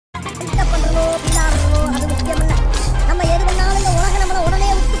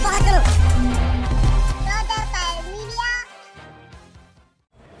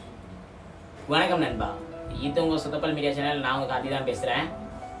வணக்கம் நண்பா, இது உங்கள் சுத்தப்பல் மீடியா சேனல். நான் உங்கள் கார்த்தி தான் பேசுகிறேன்.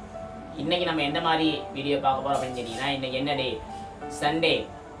 இன்றைக்கி நம்ம எந்த மாதிரி வீடியோ பார்க்க போகிறோம் அப்படின்னு கேட்டிங்கன்னா, இன்றைக்கி என்ன டே? சண்டே.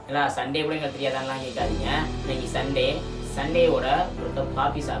 இல்லை சண்டே கூட எங்களுக்கு தெரியாதான்லாம் கேட்காதீங்க. இன்றைக்கி சண்டேவோட ஒரு கப்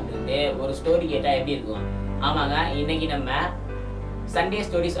காஃபி சாப்பிட்டுட்டு ஒரு ஸ்டோரி கேட்டால் எப்படி இருக்கும்? ஆமாங்க, இன்றைக்கி நம்ம சண்டே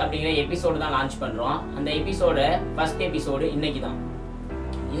ஸ்டோரிஸ் அப்படிங்கிற எபிசோடு தான் லான்ச் பண்ணுறோம். அந்த எபிசோடு ஃபர்ஸ்ட் எபிசோடு இன்றைக்கி தான்.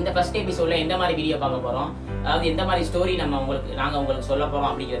 இந்த ஃபர்ஸ்ட் எபிசோடில் எந்த மாதிரி வீடியோ பார்க்க போகிறோம், அதாவது எந்த மாதிரி ஸ்டோரி நாங்கள் உங்களுக்கு சொல்ல போகிறோம்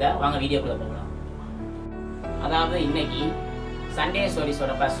அப்படிங்கிறத வாங்க வீடியோக்குள்ளே போகலாம். அதாவது இன்னைக்கு சண்டே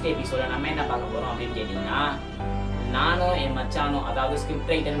ஸ்டோரிஸோட ஃபர்ஸ்ட் எபிசோட நம்ம என்ன பார்க்க போகிறோம் அப்படின்னு கேட்டிங்கன்னா, நானும் என் மச்சானும், அதாவது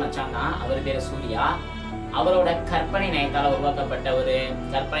ஸ்கிரிப்ட் ரைட்டர் மச்சான் தான், அவர் பேர் சூர்யா. அவரோட கற்பனை நயத்தால் உருவாக்கப்பட்ட ஒரு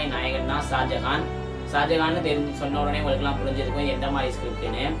கற்பனை நாயகன் தான் ஷாஜகான். ஷாஜகான்னு தெரிஞ்சு சொன்ன உடனே உங்களுக்குலாம் புரிஞ்சிருக்கும் எந்த மாதிரி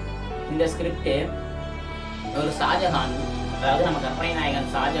ஸ்கிரிப்டுன்னு. இந்த ஸ்கிரிப்ட் ஒரு ஷாஜகான், அதாவது நம்ம கற்பனை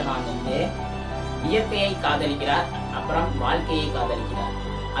நாயகன் ஷாஜகான் வந்து இயற்கையை காதலிக்கிறார், அப்புறம் வாழ்க்கையை காதலிக்கிறார்.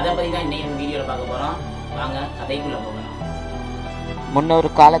 அதை பற்றி தான் இன்னைக்கு நம்ம வீடியோவில் பார்க்க போகிறோம். வாங்க கதைக்குள்ளே போகலாம். முன்னொரு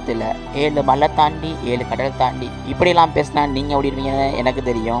காலத்தில் 7 மலை தாண்டி 7 கடல் தாண்டி இப்படிலாம் பேசினா நீங்கள் ஓடிடுவீங்கன்னு எனக்கு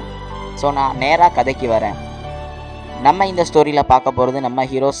தெரியும். ஸோ நான் நேராக கதைக்கு வரேன். நம்ம இந்த ஸ்டோரியில் பார்க்க போகிறது நம்ம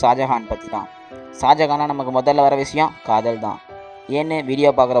ஹீரோ ஷாஜகான் பற்றி தான். ஷாஜகானா நமக்கு முதல்ல வர விஷயம் காதல் தான். ஏன்னு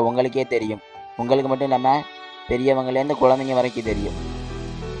வீடியோ பார்க்குற உங்களுக்கே தெரியும். உங்களுக்கு மட்டும் இல்லாமல் பெரியவங்களேருந்து குழந்தைங்க வரைக்கும் தெரியும்.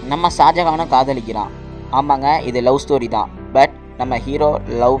 நம்ம ஷாஜகானும் காதலிக்கிறான். ஆமாங்க, இது லவ் ஸ்டோரி தான். பட் நம்ம ஹீரோ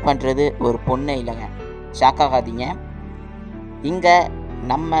லவ் பண்ணுறது ஒரு பொண்ணு இல்லைங்க. ஷாக் ஆகாதீங்க. இங்கே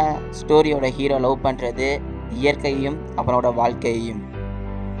நம்ம ஸ்டோரியோட ஹீரோ லவ் பண்ணுறது இயற்கையும் அவனோட வாழ்க்கையையும்.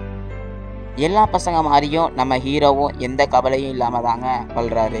 எல்லா பசங்க மாதிரியும் நம்ம ஹீரோவும் எந்த கவலையும் இல்லாமல் தாங்க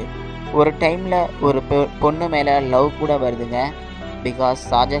வாழ்கிறாரு. ஒரு டைமில் ஒரு பொண்ணு மேலே லவ் கூட வருதுங்க. பிகாஸ்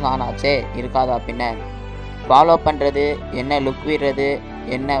ஷாஜகான் ஆச்சே, இருக்காதா பின்ன. ஃபாலோ பண்ணுறது என்ன, லுக் விடுறது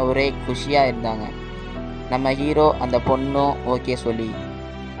என்ன, ஒரே குஷியாக இருந்தாங்க. நம்ம ஹீரோ அந்த பொண்ணும் ஓகே சொல்லி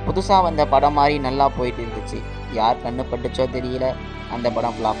புதுசாக வந்த படம் மாதிரி நல்லா போயிட்டு இருந்துச்சு. யார் கண்ணு பட்டுச்சோ தெரியல, அந்த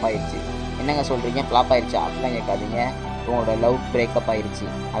படம் ஃப்ளாப் ஆயிடுச்சு. என்னங்க சொல்கிறீங்க, ஃப்ளாப் ஆயிடுச்சு? அப்படிலாம் கேட்காதீங்க. உங்களோட லவ் பிரேக்கப் ஆயிடுச்சு.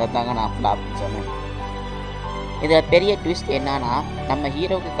 அதை தாங்க நான் ஃப்ளாப்னு சொன்னேன். இதில் பெரிய ட்விஸ்ட் என்னன்னா, நம்ம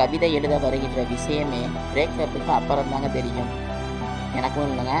ஹீரோவுக்கு கவிதை எழுத வருகின்ற விஷயமே பிரேக்கப்புக்கு அப்புறம் தாங்க தெரியும். எனக்கும்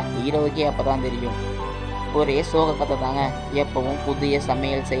இல்லைங்க, ஹீரோவுக்கே அப்போ தான் தெரியும். ஒரே சோக கதை தாங்க. எப்பவும் புதிய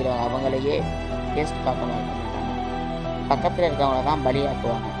சமையல் செய்கிற அவங்களையே டேஸ்ட் பார்க்க மாட்டாங்க. பக்கத்தில் இருக்கவங்கள தான்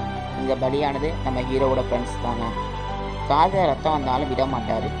பலியாக்குவாங்க. இந்த பலியானது நம்ம ஹீரோவோட ஃப்ரெண்ட்ஸ் தாங்க. காதில் ரத்தம் வந்தாலும் விட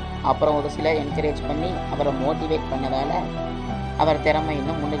மாட்டார். அப்புறம் ஒரு சிலர் என்கரேஜ் பண்ணி அவரை மோட்டிவேட் பண்ணதால் அவர் திறமை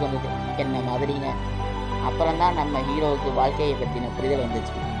இன்னும் முன்னுக்கு வந்தது. என்ன மாதிரிங்க. அப்புறம் தான் நம்ம ஹீரோவுக்கு வாழ்க்கையை பற்றின புரிதல்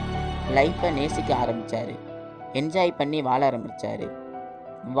வந்துச்சு. லைஃப்பை நேசிக்க ஆரம்பித்தார். என்ஜாய் பண்ணி வாழ ஆரம்பித்தார்.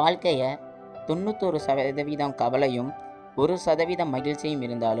 வாழ்க்கையை 91% கவலையும் 1% மகிழ்ச்சியும்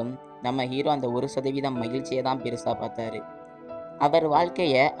இருந்தாலும் நம்ம ஹீரோ அந்த 1% மகிழ்ச்சியை தான் பெருசாக பார்த்தாரு. அவர்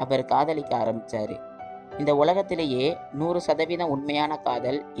வாழ்க்கையை அவர் காதலிக்க ஆரம்பித்தார். இந்த உலகத்திலேயே 100% உண்மையான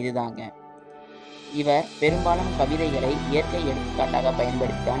காதல் இதுதாங்க. இவர் பெரும்பாலும் கவிதைகளை இயற்கை எடுத்துக்காட்டாக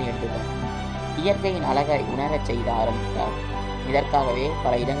பயன்படுத்தி தான் எழுதுவார். இயற்கையின் அழகை உணரச் செய்த ஆரம்பித்தார். இதற்காகவே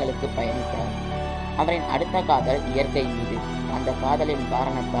பல இடங்களுக்கு பயணித்தார். அவரின் அடுத்த காதல் இயற்கை மீது. அந்த காதலின்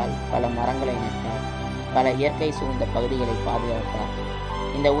காரணத்தால் பல மரங்களை நட்டார். பல இயற்கை சூழ்ந்த பகுதிகளை பாதுகாத்தார்.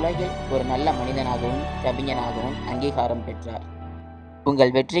 இந்த உலகில் ஒரு நல்ல மனிதனாகவும் கவிஞனாகவும் அங்கீகாரம் பெற்றார்.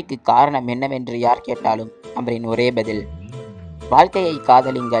 உங்கள் வெற்றிக்கு காரணம் என்னவென்று யார் கேட்டாலும் அவரின் ஒரே பதில், வாழ்க்கையை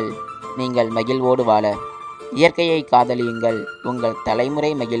காதலியுங்கள், நீங்கள் மகிழ்வோடு வாழ. இயற்கையை காதலியுங்கள், உங்கள்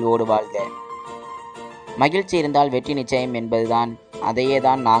தலைமுறை மகிழ்வோடு வாழ்க. மகிழ்ச்சி இருந்தால் வெற்றி நிச்சயம் என்பதுதான். அதையே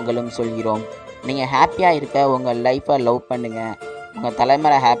தான் நாங்களும் சொல்கிறோம். நீங்கள் ஹாப்பியாக இருக்க உங்கள் லைஃப்பை லவ் பண்ணுங்கள். உங்கள்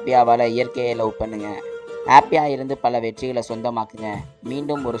தலைமுறை ஹாப்பியாக வாழ இயற்கையை லவ் பண்ணுங்கள். ஹாப்பியாக இருந்து பல வெற்றிகளை சொந்தமாக்குங்க.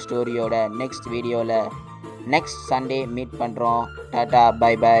 மீண்டும் ஒரு ஸ்டோரியோட நெக்ஸ்ட் வீடியோவில் நெக்ஸ்ட் சண்டே மீட் பண்ணுறோம். Tata,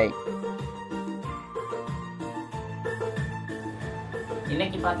 by by.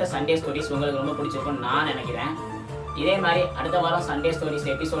 இன்னைக்கு பார்த்த சண்டே ஸ்டோரிஸ் உங்களுக்கு ரொம்ப பிடிச்சிருக்கும்னு நான் நினைக்கிறேன். இதே மாதிரி அடுத்த வாரம் சண்டே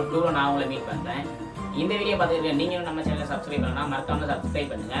ஸ்டோரிஸ் எபிசோட் 2 நான் உங்களை மீட் பண்ணுறேன். இந்த வீடியோ பார்த்துருக்க நீங்களும் நம்ம சேனலை சப்ஸ்கிரைப் பண்ணலாம். மறக்காமல்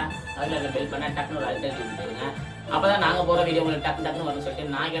சப்ஸ்கிரைப் பண்ணுங்கள். அதில் இருக்க பெல் பண்ண டக்குனு ஒரு அழுத்தம் கொடுத்துருங்க. அப்போ தான் நாங்கள் போகிற வீடியோ உங்களுக்கு டக்குன்னு வரும்னு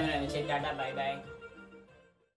சொல்லிட்டு நான் நினைச்சேன். Tata, by by.